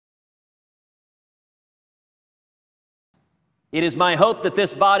It is my hope that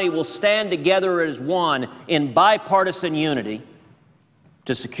this body will stand together as one in bipartisan unity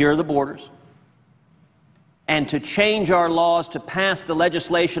to secure the borders and to change our laws, to pass the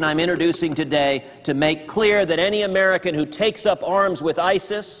legislation I'm introducing today to make clear that any American who takes up arms with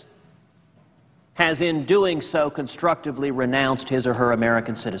ISIS has in doing so constructively renounced his or her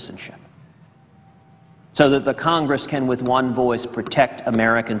American citizenship, so that the Congress can with one voice protect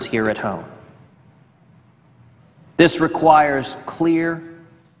Americans here at home. This requires clear,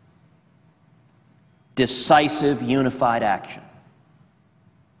 decisive, unified action.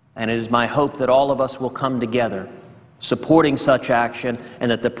 And it is my hope that all of us will come together supporting such action, and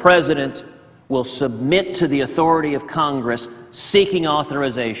that the President will submit to the authority of Congress seeking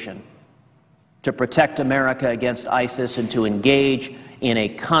authorization to protect America against ISIS and to engage in a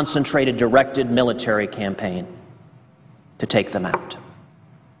concentrated, directed military campaign to take them out.